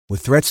With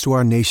threats to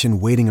our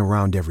nation waiting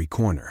around every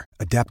corner,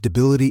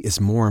 adaptability is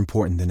more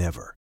important than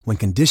ever. When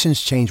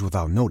conditions change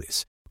without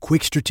notice,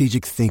 quick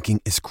strategic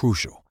thinking is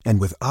crucial.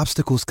 And with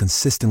obstacles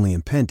consistently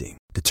impending,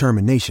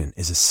 determination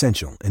is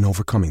essential in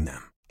overcoming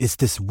them. It's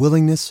this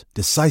willingness,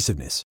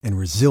 decisiveness, and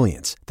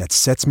resilience that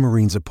sets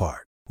Marines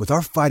apart. With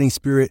our fighting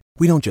spirit,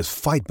 we don't just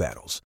fight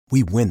battles,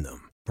 we win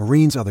them.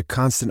 Marines are the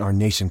constant our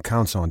nation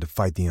counts on to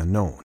fight the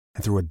unknown.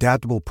 And through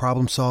adaptable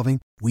problem solving,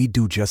 we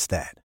do just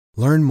that.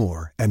 Learn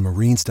more at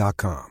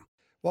marines.com.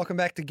 Welcome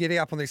back to Giddy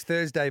Up on this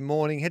Thursday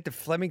morning. Head to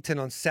Flemington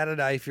on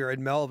Saturday if you're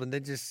in Melbourne.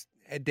 Then just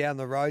head down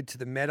the road to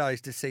the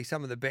Meadows to see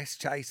some of the best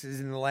chasers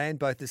in the land,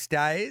 both the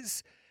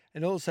stayers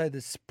and also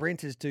the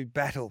sprinters do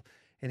battle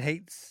in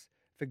heats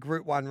for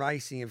Group 1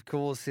 racing, of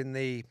course, in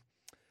the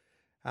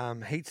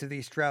heats of the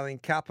Australian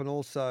Cup and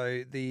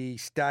also the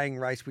staying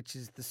race, which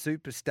is the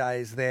Super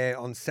Stays there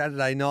on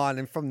Saturday night.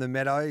 And from the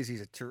Meadows,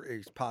 he's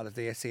part of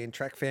the SEN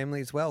track family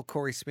as well.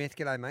 Corey Smith,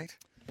 g'day, mate.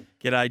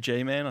 G'day,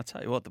 G-Man. I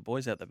tell you what, the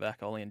boys out the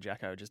back, Ollie and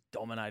Jacko, are just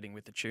dominating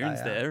with the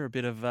tunes there. A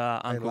bit of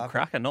Uncle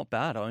Cracker, not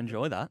bad. I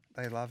enjoy that.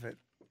 They love it.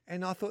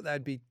 And I thought they're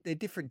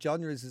different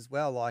genres as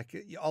well. Like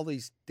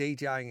Ollie's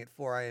DJing at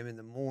 4 a.m. in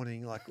the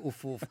morning, like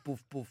oof, oof,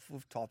 boof, boof,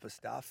 boof type of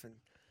stuff. And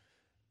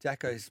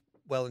Jacko's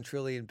well and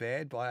truly in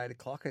bed by 8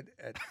 o'clock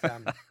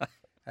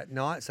at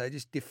night. So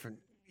just different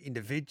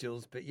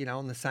individuals, but, you know,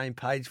 on the same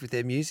page with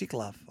their music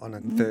love on a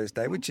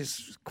Thursday, which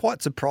is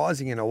quite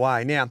surprising in a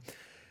way. Now,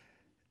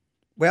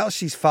 well,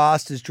 she's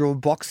fast has drawn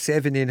box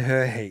 7 in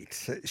her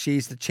heat.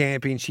 She's the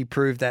champion. She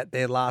proved that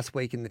there last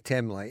week in the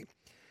Temley.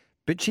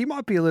 But she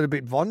might be a little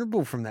bit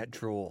vulnerable from that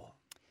draw.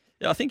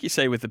 Yeah, I think you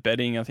see with the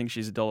betting, I think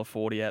she's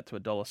 $1.40 out to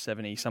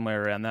 $1.70,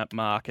 somewhere around that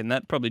mark. And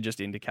that probably just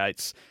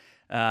indicates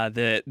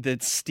the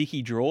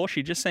sticky draw.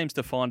 She just seems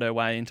to find her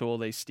way into all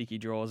these sticky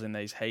draws in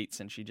these heats,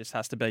 and she just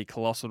has to be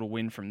colossal to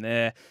win from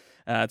there.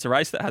 It's a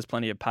race that has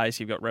plenty of pace.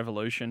 You've got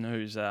Revolution,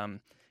 who's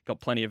got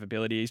plenty of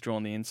ability. He's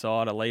drawn the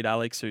inside. Elite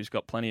Alex, who's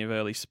got plenty of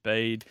early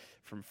speed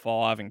from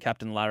 5, and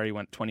Captain Larry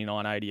went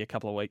 29.80 a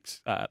couple of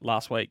weeks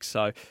last week.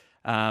 So,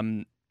 yeah,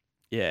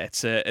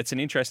 it's an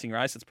interesting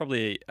race. It's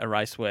probably a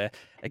race where,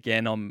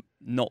 again, I'm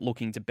not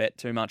looking to bet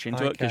too much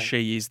into it because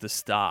she is the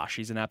star.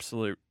 She's an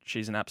absolute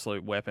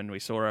weapon. We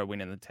saw her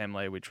win in the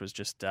Temley, which was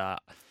just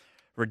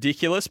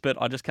ridiculous, but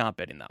I just can't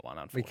bet in that one,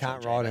 unfortunately. We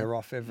can't ride her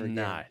off ever again.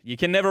 No, you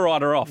can never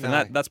ride her off, No.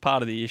 and that's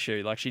part of the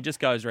issue. Like, she just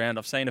goes around.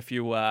 I've seen a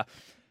few...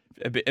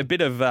 A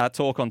bit of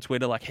talk on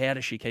Twitter, like, how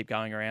does she keep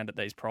going around at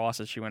these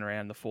prices? She went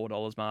around the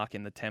 $4 mark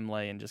in the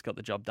Temley and just got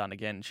the job done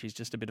again. She's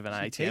just a bit of an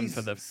ATM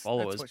for the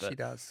followers. That's what she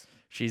does.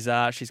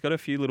 She's got a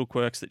few little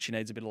quirks that she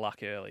needs a bit of luck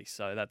early,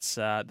 so that's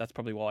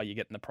probably why you're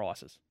getting the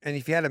prices. And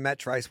if you had a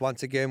match race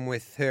once again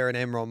with her and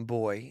Emron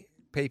Boy,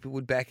 people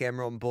would back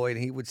Emron Boy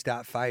and he would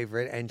start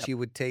favourite and she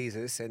would tease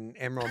us and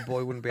Emron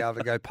Boy wouldn't be able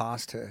to go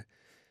past her.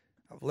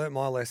 I've learnt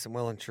my lesson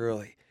well and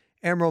truly.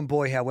 Emron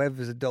Boy, however,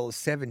 is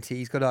 $1.70.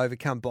 He's got to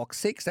overcome box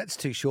 6. That's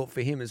too short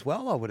for him as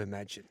well, I would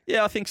imagine.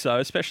 Yeah, I think so,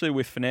 especially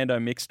with Fernando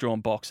Mick's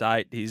drawn box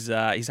 8. He's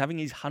having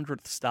his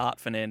 100th start,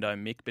 Fernando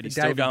Mick, but he's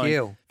still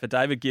going for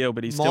David Gill,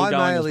 but he's still going as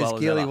well as ever. My mail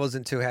is Gilly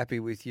wasn't too happy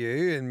with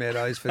you and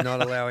Meadows for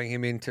not allowing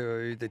him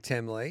into the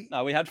Temley.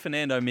 No, we had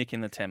Fernando Mick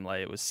in the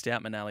Temley. It was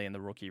Stout Manali and the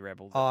Rookie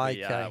Rebel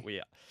that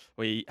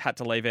we had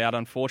to leave out,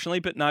 unfortunately.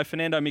 But no,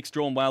 Fernando Mick's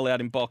drawn well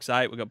out in box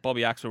 8. We've got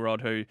Bobby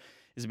Axelrod, who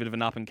is a bit of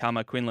an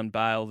up-and-comer. Quinlan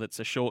Bale, that's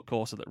a short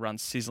courser that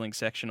runs sizzling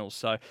sectionals.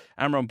 So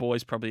Amron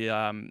Boy's probably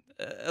a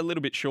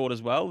little bit short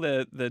as well.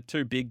 The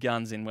two big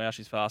guns in Wow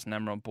She's Fast and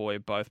Amron Boy are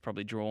both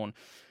probably drawn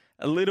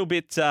a little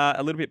bit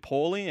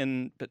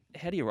poorly. But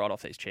how do you ride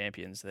off these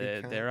champions?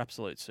 They're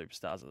absolute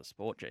superstars of the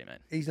sport, G-Man.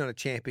 He's not a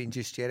champion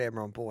just yet,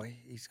 Amron Boy.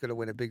 He's got to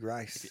win a big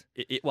race.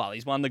 Well,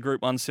 he's won the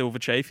Group 1 Silver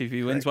Chief. If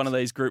he wins one of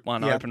these Group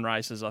 1 open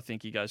races, I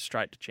think he goes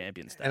straight to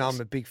champion status. And I'm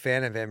a big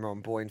fan of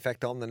Amron Boy. In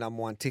fact, I'm the number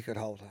 1 ticket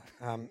holder.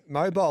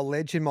 Mobile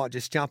Legend might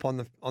just jump on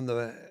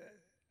the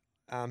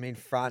in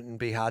front and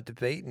be hard to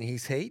beat in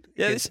his heat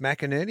against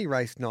McInerney,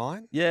 race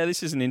 9. Yeah,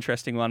 this is an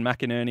interesting one.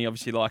 McInerney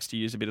obviously likes to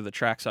use a bit of the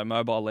track, so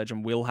Mobile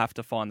Legend will have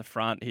to find the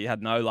front. He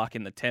had no luck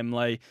in the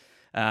Temley,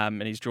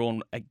 and he's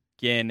drawn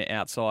again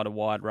outside a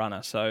wide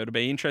runner. So it'll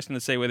be interesting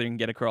to see whether he can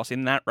get across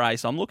in that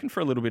race. I'm looking for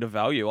a little bit of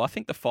value. I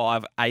think the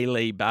 5,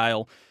 A-Lee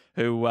Bale,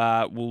 who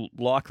will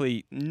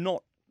likely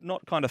not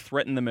kind of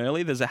threaten them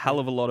early. There's a hell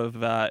of a lot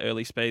of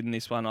early speed in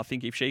this one. I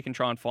think if she can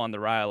try and find the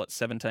rail at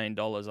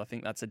 $17, I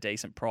think that's a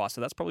decent price.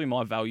 So that's probably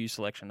my value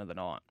selection of the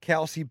night.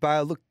 Kelsey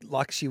Bale looked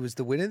like she was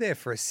the winner there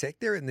for a sec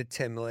there in the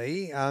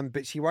Temley,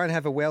 but she won't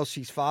have a Well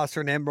She's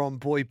Faster and Amron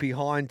Boy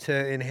behind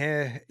her in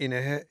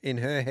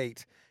her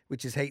heat,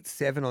 which is heat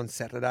 7 on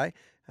Saturday.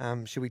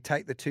 Should we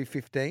take the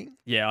 215?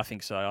 Yeah, I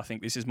think so. I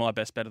think this is my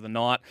best bet of the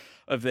night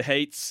of the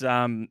heats.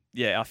 I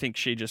think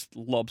she just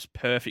lobs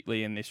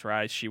perfectly in this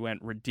race. She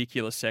went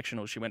ridiculous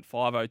sectional. She went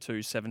 5:02,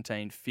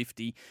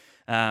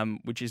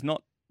 17:50, which is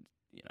not,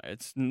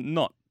 it's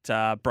not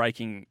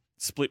breaking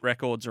split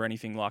records or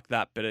anything like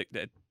that, but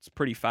it's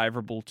pretty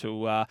favourable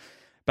to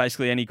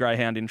basically any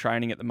greyhound in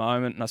training at the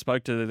moment. And I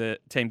spoke to the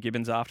Team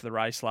Gibbons after the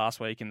race last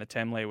week in the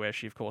Temley, where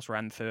she, of course,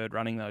 ran third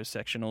running those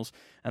sectionals,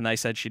 and they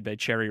said she'd be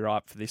cherry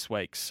ripe for this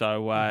week.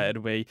 So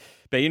it'll be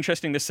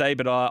interesting to see,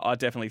 but I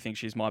definitely think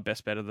she's my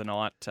best bet of the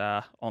night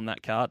on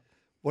that card.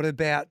 What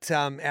about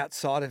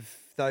outside of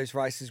those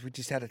races we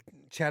just had a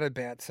chat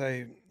about?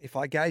 So if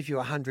I gave you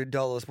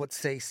 $100, what's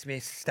C.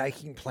 Smith's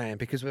staking plan?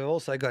 Because we've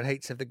also got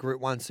heaps of the Group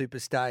 1 Super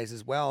Stays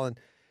as well, and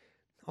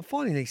I'm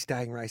finding these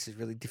staying races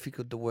really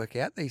difficult to work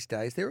out these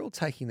days. They're all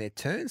taking their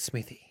turn,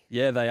 Smithy.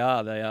 Yeah, they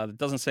are. There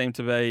doesn't seem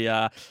to be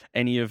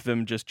any of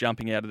them just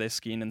jumping out of their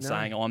skin and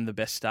saying, I'm the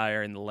best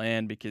stayer in the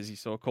land, because you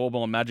saw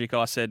Corborn Magic,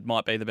 I said,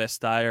 might be the best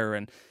stayer,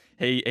 and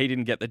he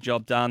didn't get the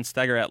job done.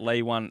 Stagger Out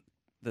Lee won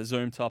the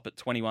Zoom top at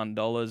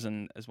 $21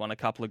 and has won a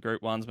couple of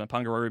Group 1s.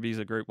 Mapunga Ruby's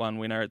a Group 1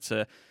 winner. It's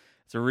a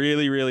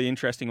really, really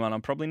interesting one.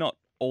 I'm probably not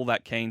all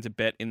that keen to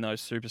bet in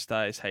those Super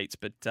Stays heats,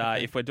 but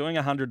if we're doing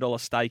a $100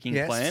 staking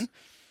plan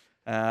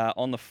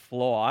on the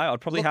fly,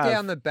 I'd probably Look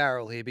down the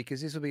barrel here,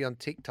 because this will be on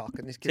TikTok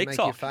and this can make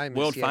you famous.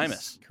 World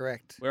famous.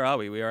 Correct. Where are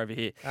we? We're over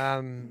here.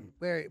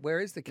 Where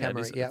is the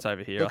camera? It's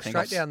over here. Look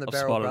straight down the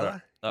barrel,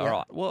 brother. All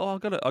right. Well,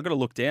 I've got to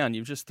look down.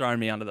 You've just thrown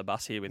me under the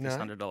bus here with this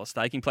 $100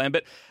 staking plan.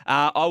 But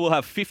I will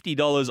have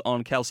 $50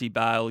 on Kelsey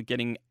Bale,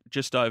 getting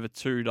just over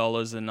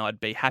 $2, and I'd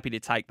be happy to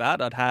take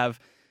that. I'd have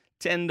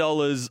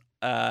 $10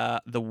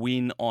 the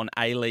win on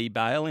A-Lee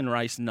Bale in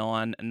race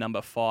 9,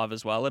 number 5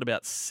 as well, at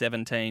about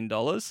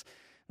 $17.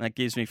 And that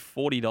gives me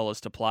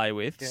 $40 to play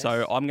with. Yes.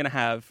 So I'm going to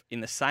have,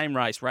 in the same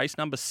race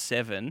number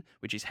 7,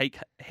 which is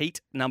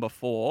heat number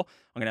 4,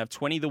 I'm going to have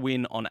 20 the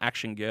win on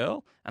Action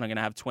Girl, and I'm going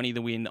to have 20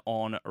 the win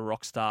on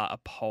Rockstar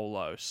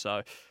Apollo.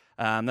 So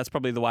that's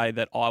probably the way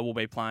that I will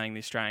be playing the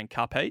Australian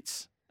Cup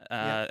heats.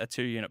 A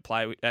 2-unit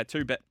play,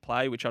 2-bet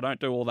play, which I don't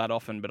do all that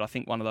often, but I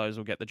think one of those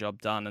will get the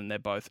job done, and they're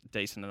both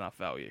decent enough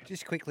value.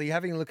 Just quickly,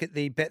 having a look at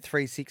the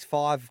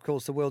Bet365, of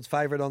course, the world's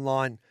favourite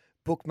online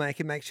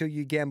bookmaker. Make sure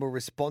you gamble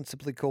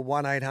responsibly. Call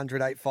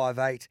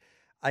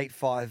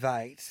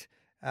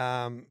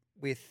 1-800-858-858.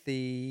 With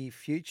the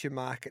future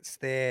markets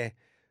there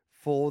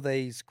for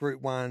these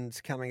Group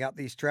 1s coming up,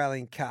 the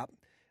Australian Cup.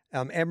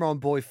 Emron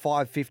Boy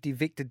 550,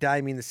 Victor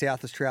Damien, the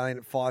South Australian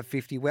at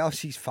 550. Well,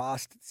 she's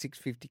fast at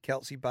 650.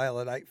 Kelsey Bale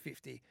at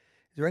 850. Is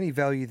there any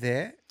value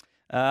there?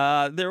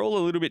 They're all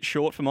a little bit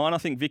short for mine. I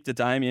think Victor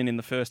Damien in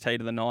the first heat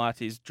of the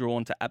night is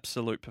drawn to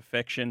absolute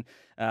perfection,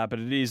 but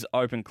it is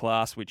open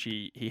class, which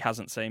he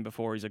hasn't seen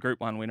before. He's a Group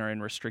 1 winner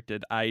in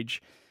restricted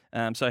age.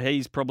 So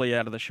he's probably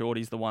out of the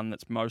shorties the one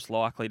that's most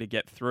likely to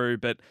get through.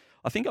 But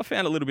I think I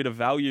found a little bit of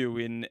value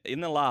in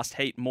the last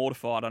heat,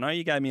 Mortified. I know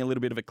you gave me a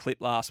little bit of a clip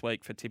last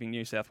week for tipping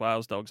New South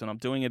Wales dogs, and I'm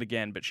doing it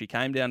again. But she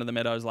came down to the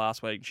Meadows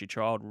last week and she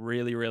trialled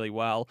really, really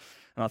well.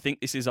 And I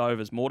think this is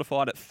overs.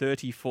 Mortified at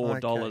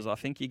 $34. Okay. I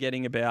think you're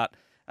getting about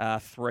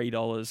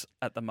 $3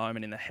 at the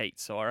moment in the heat.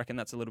 So I reckon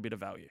that's a little bit of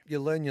value.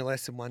 You'll learn your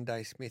lesson one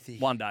day, Smithy.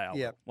 One day I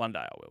will. One day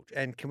I will.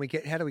 And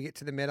how do we get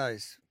to the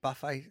Meadows?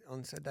 Buffet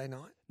on Saturday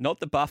night? Not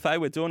the buffet.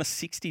 We're doing a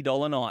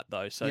 $60 night,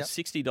 though. So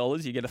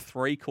 $60, you get a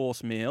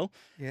 3-course meal,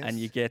 and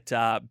you get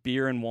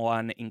beer and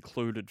wine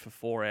included for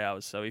 4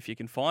 hours. So if you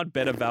can find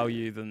better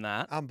value than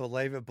that.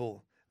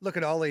 Unbelievable. Look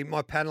at Ollie,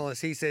 my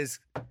panellist. He says,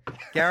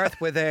 Gareth,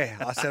 we're there.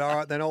 I said, all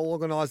right, then I'll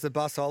organise the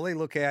bus, Ollie.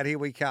 Look out, here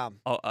we come.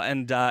 Oh,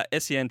 and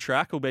SEN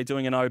Track will be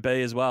doing an OB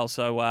as well.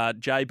 So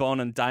J-Bon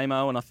and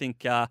Damo, and I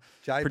think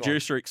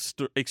producer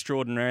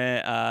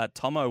extraordinaire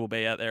Tomo will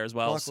be out there as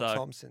well. Michael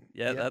Thompson.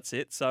 Yeah, that's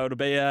it. So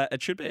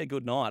it should be a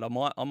good night.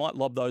 I might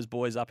lob those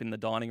boys up in the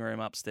dining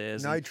room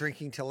upstairs. No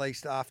drinking till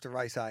least after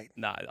race 8.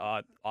 No,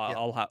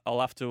 I'll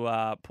have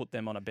to put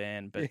them on a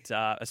ban, but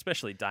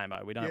especially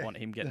Damo. We don't want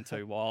him getting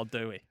too wild,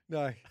 do we?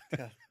 No.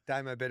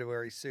 Damo better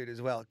wear his suit as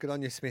well. Good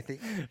on you, Smithy.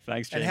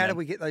 Thanks, G. And how do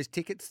we get those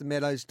tickets?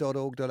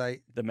 Themeadows.org.au.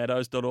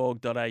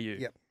 Themeadows.org.au.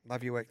 Yep.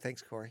 Love your work.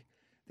 Thanks, Corey.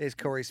 There's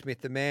Corey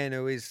Smith, the man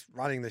who is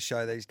running the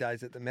show these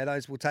days at the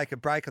Meadows. We'll take a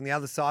break. On the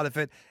other side of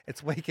it,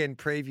 it's weekend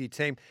preview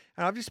team.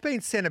 And I've just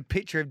been sent a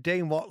picture of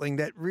Dean Watling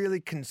that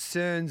really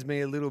concerns me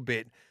a little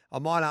bit. I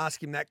might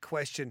ask him that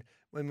question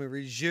when we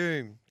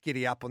resume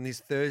Giddy Up on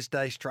this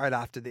Thursday straight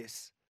after this.